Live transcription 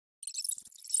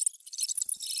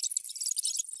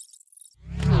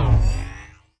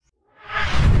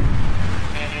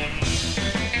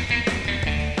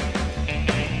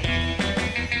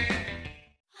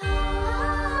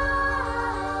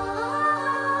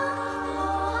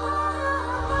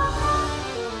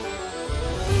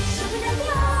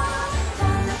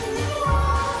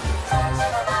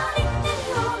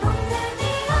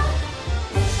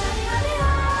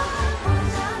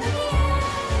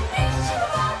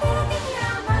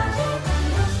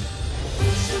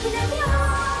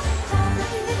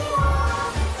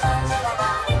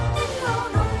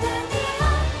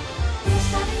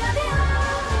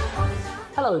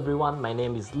everyone, my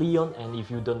name is Leon, and if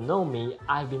you don't know me,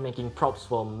 I've been making props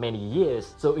for many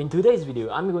years. So in today's video,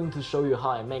 I'm going to show you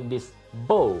how I make this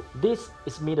bow. This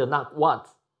is MITTERNACHTS WALTZ.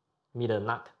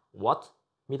 MITTERNACHTS what?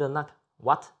 MITTERNACHTS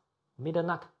what?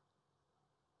 MITTERNACHTS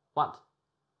what?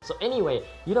 So anyway,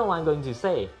 you know what I'm going to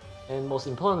say. And most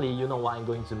importantly, you know what I'm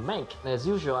going to make. As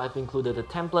usual, I've included a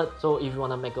template, so if you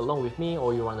want to make along with me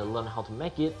or you want to learn how to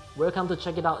make it, welcome to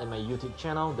check it out at my YouTube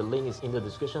channel. The link is in the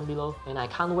description below. And I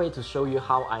can't wait to show you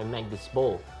how I make this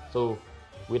bow. So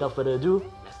without further ado,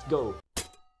 let's go!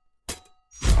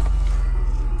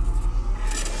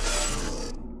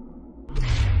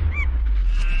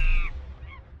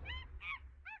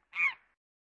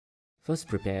 First,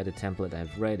 prepare the template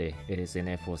I've ready. It is in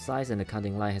A4 size and the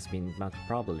cutting line has been marked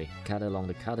properly. Cut along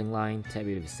the cutting line, tape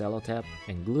it with cello tape,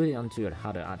 and glue it onto your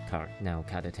harder art card. Now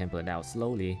cut the template out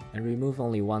slowly and remove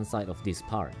only one side of this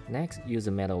part. Next, use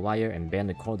a metal wire and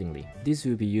bend accordingly. This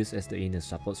will be used as the inner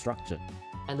support structure.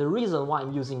 And the reason why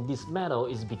I'm using this metal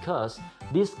is because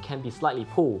this can be slightly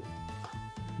pulled.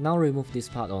 Now remove this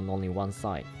part on only one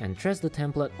side and trace the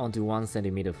template onto 1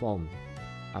 cm foam.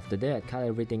 After that, cut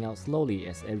everything out slowly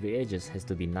as every edges has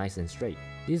to be nice and straight.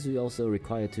 This will also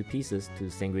require 2 pieces to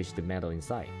distinguish the metal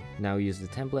inside. Now use the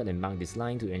template and mark this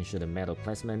line to ensure the metal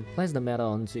placement. Place the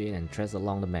metal onto it and trace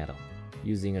along the metal.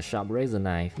 Using a sharp razor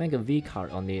knife, make a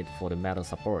V-cut on it for the metal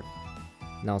support.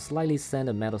 Now slightly sand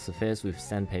the metal surface with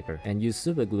sandpaper and use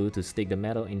super glue to stick the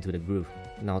metal into the groove.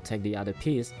 Now take the other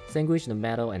piece, sandwich the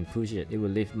metal and push it. It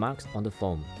will leave marks on the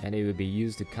foam and it will be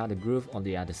used to cut the groove on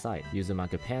the other side. Use a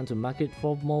marker pen to mark it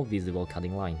for more visible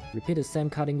cutting line. Repeat the same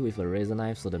cutting with a razor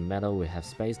knife so the metal will have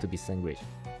space to be sandwiched.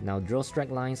 Now draw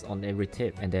straight lines on every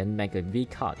tip and then make a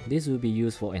V-cut. This will be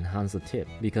used for enhance the tip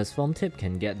because foam tip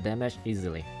can get damaged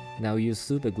easily. Now use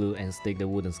super glue and stick the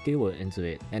wooden skewer into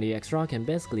it, and the extra can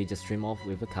basically just trim off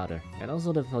with a cutter. And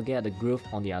also don't forget the groove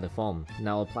on the other foam.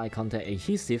 Now apply contact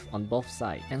adhesive on both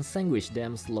sides and sandwich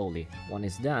them slowly. When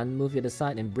it's done, move it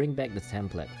aside and bring back the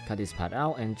template. Cut this part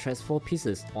out and trace 4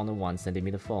 pieces on a 1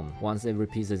 cm foam. Once every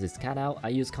piece is cut out, I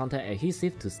use contact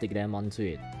adhesive to stick them onto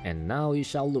it. And now it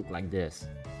shall look like this.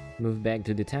 Move back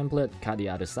to the template, cut the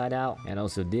other side out, and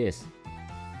also this.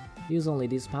 Use only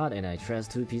this part and I trace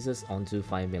 2 pieces onto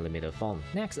 5 mm foam.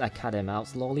 Next, I cut them out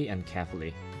slowly and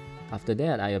carefully. After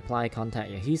that, I apply contact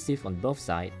adhesive on both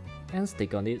sides and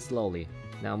stick on it slowly.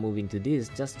 Now moving to this,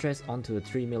 just trace onto a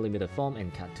 3 mm foam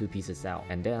and cut 2 pieces out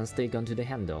and then stick onto the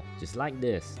handle, just like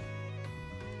this.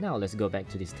 Now let's go back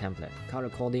to this template. Cut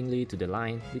accordingly to the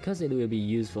line because it will be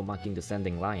used for marking the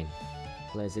sanding line.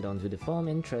 Place it onto the foam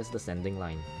and trace the sanding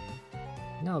line.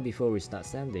 Now before we start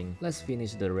sanding, let's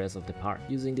finish the rest of the part.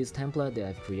 Using this template that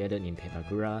I've created in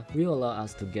Papakura will allow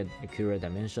us to get accurate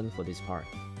dimension for this part.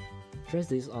 Trace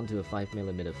this onto a 5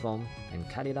 mm foam and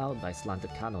cut it out by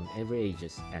slanted cut on every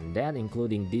edges, and that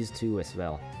including these 2 as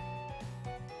well.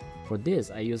 For this,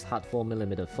 I use hard 4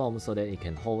 mm foam so that it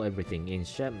can hold everything in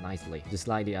shape nicely. Just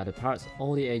like the other parts,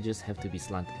 all the edges have to be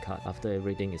slanted cut. After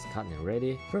everything is cut and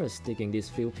ready, first sticking these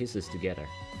few pieces together.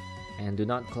 And do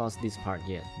not close this part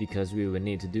yet, because we will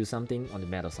need to do something on the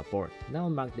metal support. Now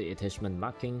mark the attachment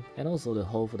marking and also the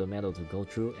hole for the metal to go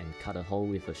through and cut a hole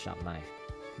with a sharp knife.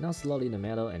 Now slot in the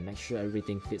metal and make sure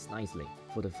everything fits nicely.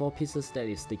 For the 4 pieces that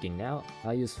is sticking out,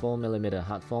 I use 4 mm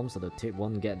hard foam so the tip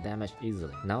won't get damaged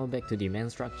easily. Now back to the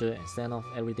main structure and sand off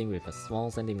everything with a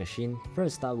small sanding machine.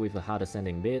 First start with a harder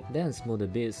sanding bit, then smooth the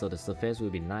bit so the surface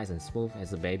will be nice and smooth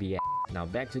as a baby. Now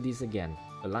back to this again.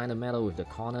 Align the metal with the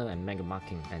corner and make a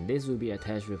marking, and this will be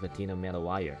attached with a thinner metal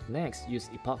wire. Next, use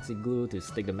epoxy glue to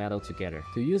stick the metal together.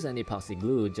 To use an epoxy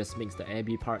glue, just mix the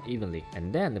AB part evenly,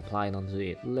 and then apply it onto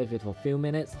it. Leave it for a few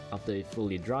minutes. After it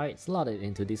fully dried, slot it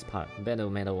into this part. Bend the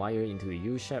metal wire into a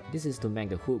U shape. This is to make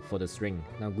the hook for the string.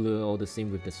 Now glue all the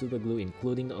seam with the super glue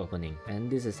including the opening, and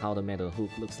this is how the metal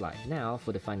hook looks like. Now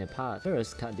for the final part,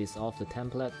 first cut this off the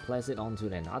template, place it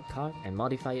onto an art card, and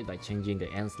modify it by changing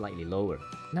the end slightly lower.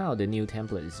 Now the new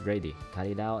template is ready. Cut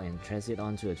it out and trace it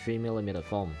onto a 3 mm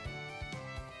foam.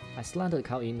 I slanted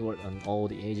cut inward on all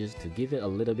the edges to give it a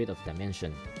little bit of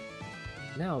dimension.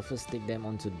 Now first stick them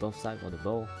onto both sides of the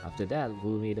bow. After that,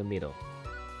 glue me the middle.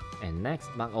 And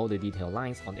next, mark all the detail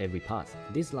lines on every part.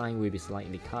 This line will be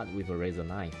slightly cut with a razor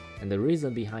knife, and the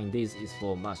reason behind this is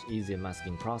for a much easier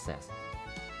masking process.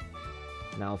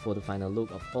 Now for the final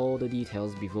look of all the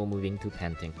details before moving to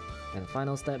painting. And the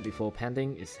final step before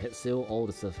painting is heat seal all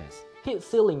the surface. Heat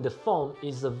sealing the foam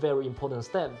is a very important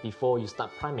step before you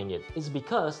start priming it. It's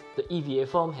because the EVA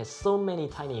foam has so many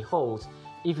tiny holes.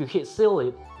 If you heat seal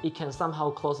it, it can somehow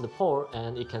close the pore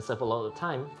and it can save a lot of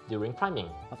time during priming.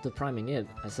 After priming it,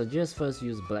 I suggest first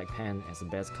use black paint as the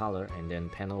best color and then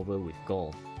paint over with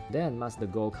gold. Then mask the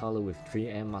gold color with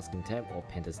 3M masking tape or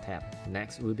painter's tape.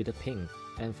 Next will be the pink.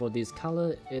 And for this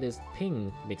color, it is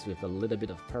pink mixed with a little bit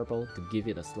of purple to give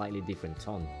it a slightly different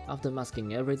tone. After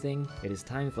masking everything, it is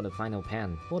time for the final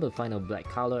pan. For the final black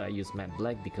color, I use matte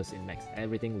black because it makes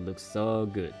everything look so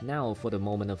good. Now for the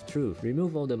moment of truth.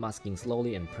 Remove all the masking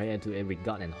slowly and pray to every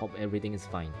god and hope everything is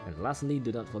fine. And lastly,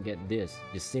 do not forget this.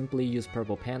 Just simply use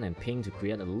purple pen and pink to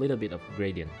create a little bit of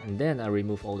gradient. And then I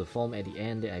remove all the foam at the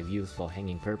end that I've used for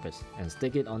hanging purpose and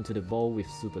stick it onto the bowl with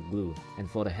super glue. And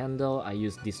for the handle, I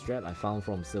use this strap I found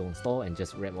from Silk store and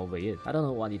just wrap over it. I don't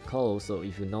know what it called, so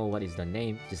if you know what is the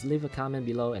name, just leave a comment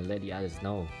below and let the others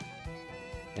know.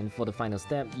 And for the final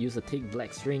step, use a thick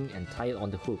black string and tie it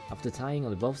on the hook. After tying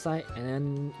on both sides,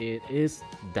 and it is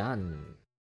done.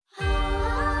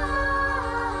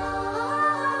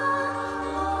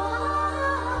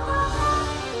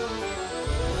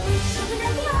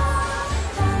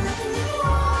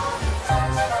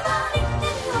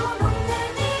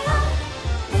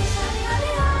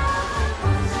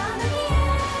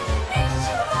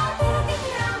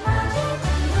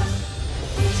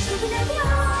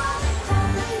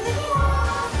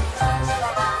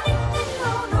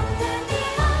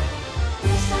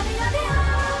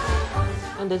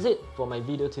 And that's it for my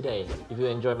video today. If you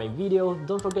enjoyed my video,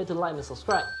 don't forget to like and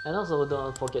subscribe. And also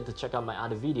don't forget to check out my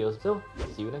other videos. So,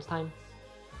 see you next time.